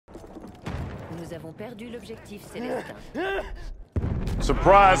Nous avons perdu l'objectif céleste.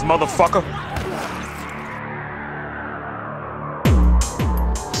 Surprise, motherfucker!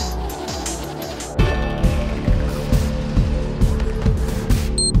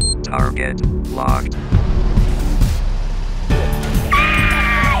 Target locked.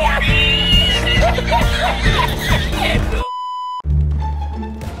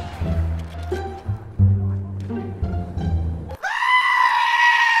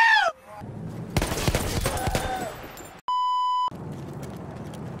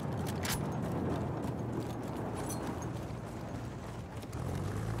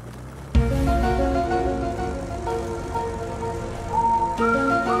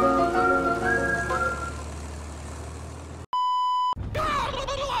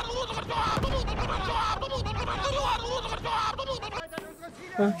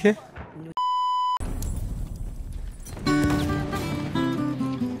 Okay.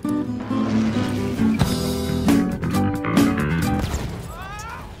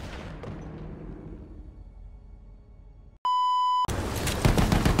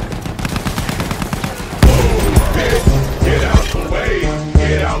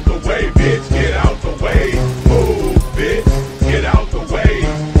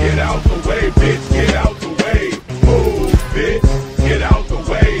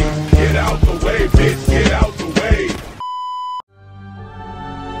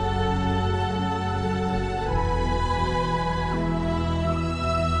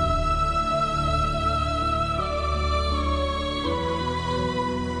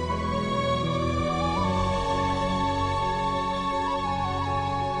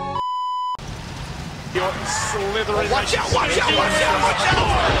 Slithering. Watch out, watch out, watch out, watch out!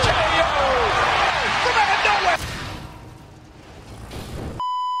 From out of nowhere!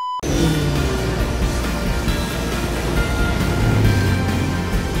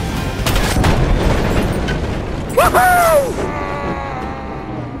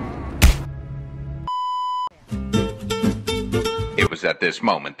 It was at this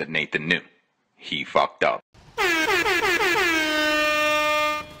moment that Nathan knew. He fucked up.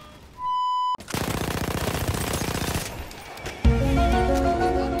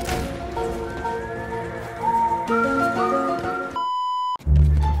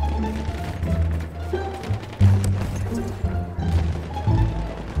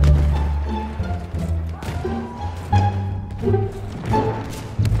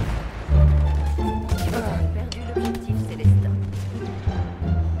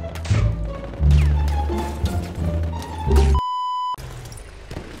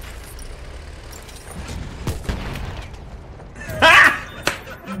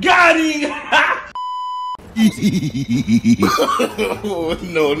 Got him! Oh,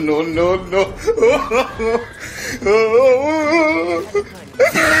 no, no, no, no.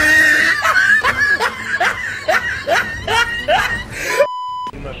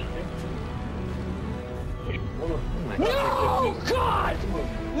 No, God!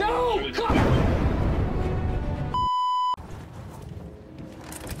 No, God!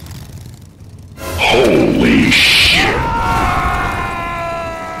 Holy shit!